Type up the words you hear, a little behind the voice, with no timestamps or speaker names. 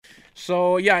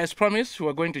So, yeah, as promised,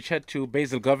 we're going to chat to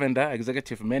Bazil Govender,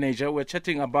 Executive Manager. We're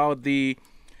chatting about the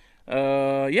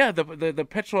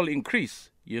petrol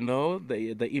increase,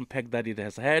 the impact that it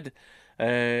has had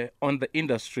on the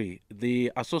industry.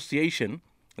 The association,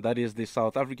 that is the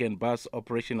South African Bus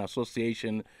Operation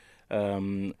Association,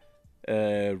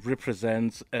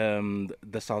 represents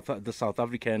the South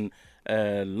African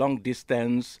long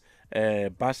distance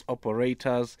bus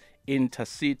operators,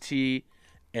 intercity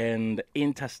and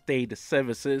interstate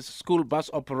services, school bus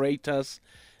operators,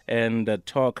 and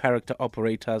tour character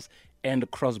operators,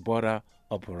 and cross-border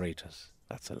operators.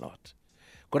 That's a lot.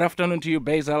 Good afternoon to you,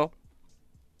 Bazil.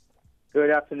 Good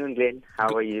afternoon, Glenn. How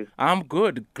are you? I'm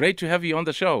good. Great to have you on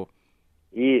the show.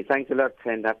 Yeah, thanks a lot,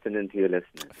 and afternoon to your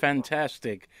listeners.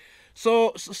 Fantastic.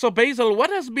 So Bazil, what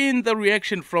has been the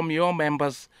reaction from your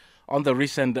members on the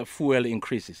recent fuel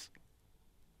increases?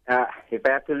 If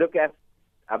I have to look at,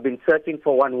 I've been searching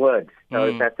for one word. So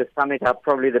if I have to sum it up,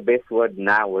 probably the best word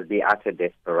now would be utter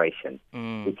desperation,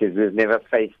 because we've never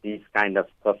faced these kind of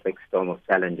perfect storm of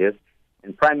challenges.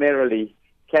 And primarily,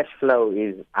 cash flow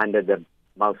is under the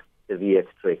most severe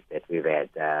stress that we've had.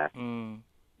 So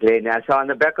on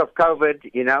the back of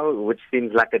COVID, which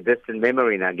seems like a distant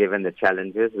memory now given the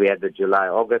challenges, we had the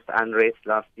July-August unrest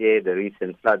last year, the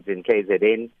recent floods in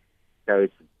KZN. So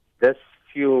it's this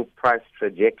fuel price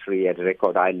trajectory at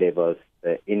record high levels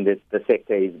the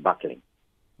sector is buckling.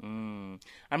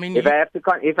 I mean, if I have to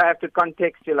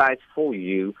contextualize for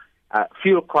you,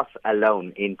 fuel costs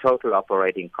alone in total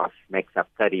operating costs makes up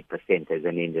 30% as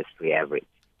an industry average.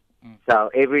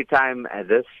 So every time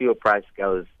this fuel price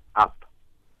goes up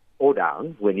or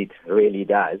down, when it really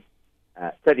does,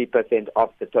 30%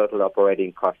 of the total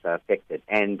operating costs are affected.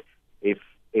 And if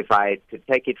I to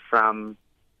take it from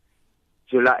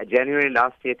January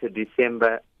last year to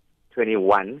December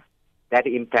 21, that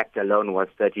impact alone was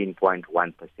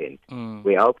 13.1%.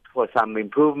 We hoped for some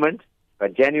improvement,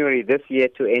 but January this year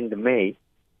to end May,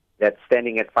 that's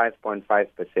standing at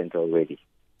 5.5% already.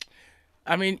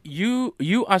 I mean, you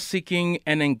are seeking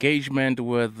an engagement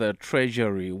with the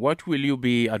Treasury. What will you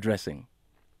be addressing?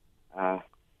 So,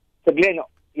 Glenn,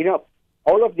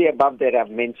 all of the above that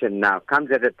I've mentioned now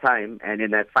comes at a time and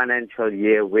in a financial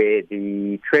year where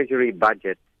the Treasury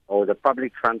budget or the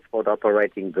public transport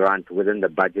operating grant within the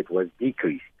budget was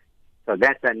decreased. So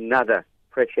that's another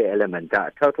pressure element.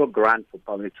 The total grant for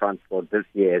public transport this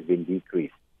year has been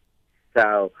decreased.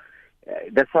 So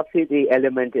the subsidy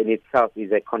element in itself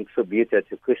is a contributor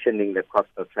to cushioning the cost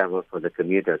of travel for the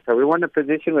commuter. So we want to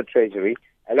position the Treasury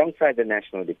alongside the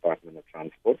National Department of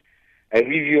Transport, a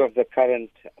review of the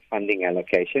current funding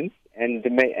allocations, and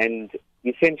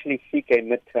essentially seek a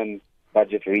midterm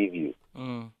budget review.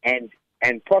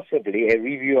 And possibly a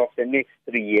review of the next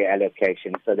 3-year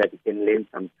allocation so that it can lend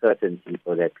some certainty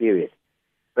for that period.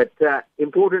 But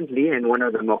importantly, and one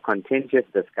of the more contentious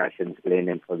discussions, Glenn,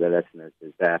 and for the listeners,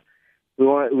 is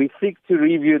we seek to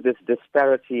review this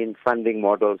disparity in funding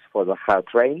models for the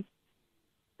train,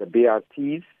 the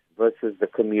BRTs versus the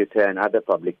commuter and other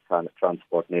public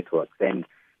transport networks. And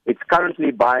it's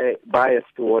currently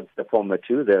biased towards the former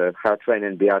two. The train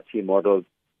and BRT models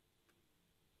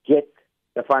get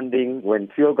the funding when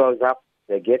fuel goes up.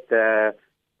 They get the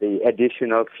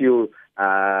additional fuel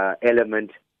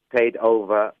element paid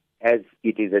over as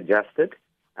it is adjusted.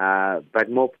 But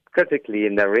more critically,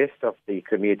 in the rest of the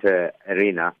commuter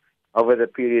arena, over the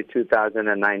period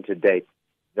 2009 to date,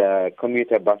 the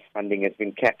commuter bus funding has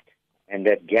been capped, and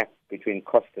that gap between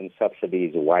cost and subsidy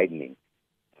is widening.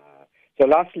 So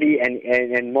lastly,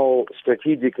 and more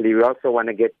strategically, we also want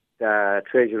to get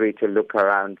Treasury to look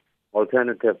around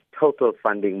alternative total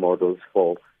funding models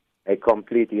for a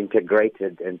complete,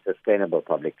 integrated, and sustainable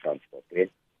public transport. Yes?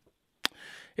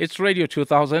 It's Radio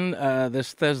 2000.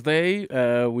 This Thursday,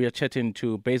 we are chatting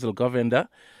to Bazil Govender.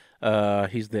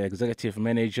 He's the executive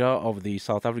manager of the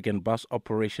South African Bus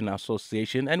Operation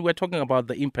Association, and we're talking about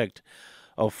the impact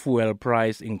of fuel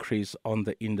price increase on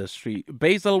the industry.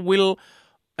 Bazil,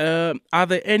 are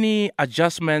there any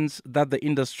adjustments that the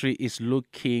industry is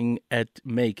looking at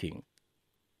making?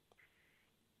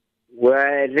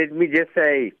 Well, let me just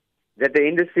say that the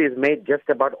industry has made just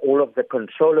about all of the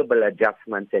controllable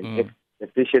adjustments and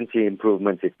efficiency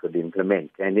improvements it could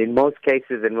implement. And in most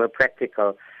cases, and we're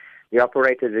practical, the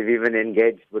operators have even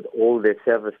engaged with all their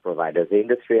service providers. The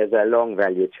industry has a long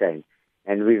value chain,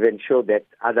 and we've ensured that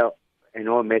other and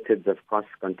all methods of cost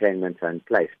containment are in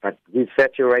place. But we've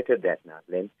saturated that now,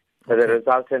 Glenn. So the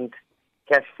resultant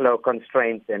cash flow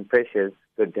constraints and pressures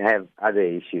could have other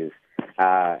issues.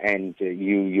 And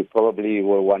you probably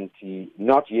will want to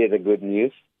not hear the good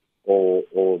news or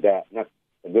not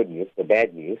the good news, the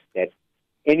bad news, that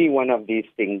any one of these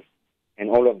things and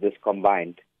all of this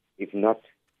combined, if not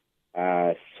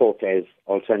sought as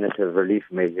alternative relief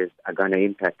measures, are going to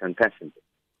impact on passengers.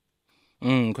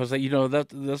 Because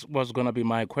that was going to be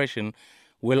my question.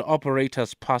 Will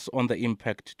operators pass on the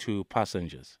impact to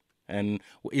passengers? And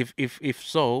if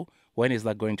so, when is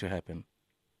that going to happen?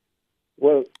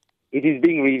 Well, it is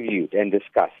being reviewed and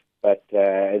discussed, but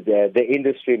the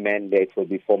industry mandate will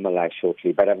be formalized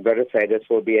shortly. But I'm going to say this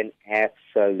will be an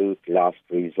absolute last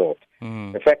resort.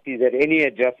 The fact is that any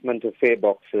adjustment to fare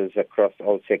boxes across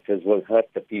all sectors will hurt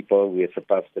the people we are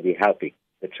supposed to be helping,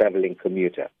 the traveling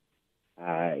commuter.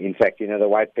 In fact, the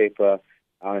white paper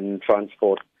on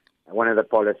transport, one of the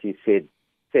policies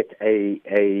set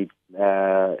a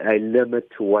limit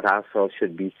to what households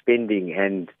should be spending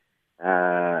and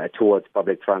towards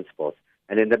public transport.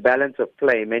 And in the balance of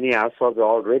play, many households are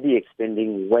already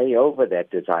expending way over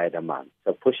that desired amount.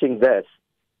 So pushing this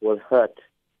will hurt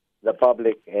the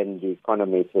public and the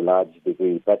economy to a large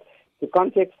degree. But to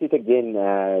context it again,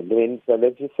 Glenn, so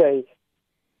let's just say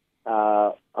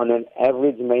on an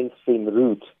average mainstream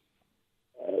route,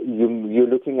 you're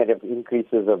looking at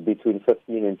increases of between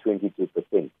 15 and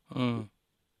 22%.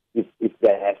 If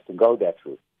that has to go that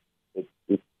route,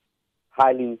 it's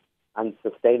highly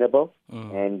unsustainable.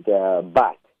 And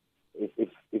but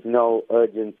if no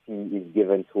urgency is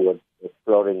given towards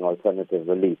exploring alternative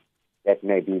relief, that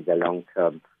may be the long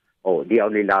term or the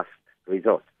only last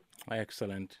resort.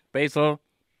 Excellent, Bazil.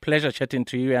 Pleasure chatting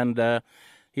to you, and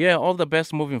all the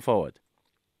best moving forward.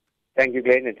 Thank you,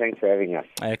 Glenn, and thanks for having us.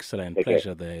 Excellent. Take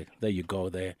Pleasure care. there you go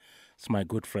there. It's my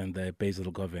good friend there,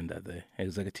 Bazil Govender, the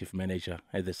executive manager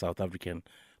at the South African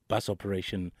bus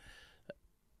operation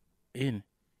in.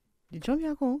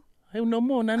 I no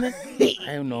more, Nana.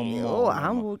 I no more.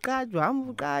 I'm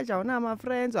my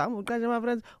friends.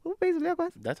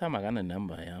 That's how I got a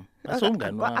number, yeah. That's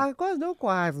I cause no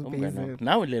quas.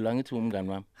 Now we're long to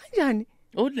Umganwam. Johnny.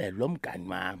 Oh, let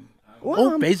Lumganwam.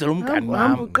 Oh, Bazil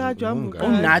Umganwam.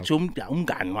 Nacho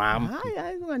Umganwam.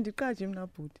 I want to catch him now.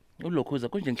 Put. Look, who's a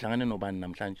question client no ban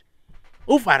Namshanch.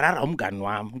 Ufarara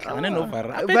umganwam ngihlangane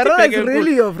noVarara. Varara is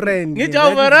really your friend. Ngithi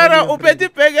uVarara uphethe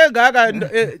ibheke ngaka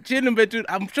chini mbethu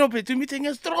I'm sure phethe meeting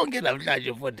is strong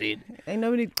namhlanje for day. Ayina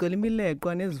ulicela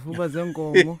imileqwa nezifuba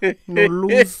zenkomo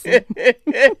nolusu.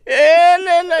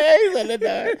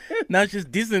 Now she's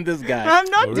dissing this guy. I'm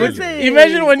not dissing.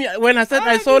 Imagine when I said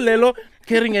I saw Lelo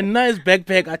carrying a nice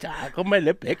backpack. Come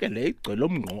le backpack le igcwele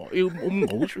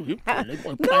umngqushu.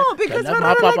 No, because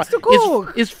Varara likes to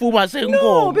cook. It's fuba senkomo.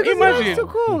 No, because he likes to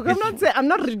cook. I'm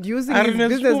not reducing his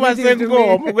business meetings to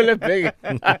me.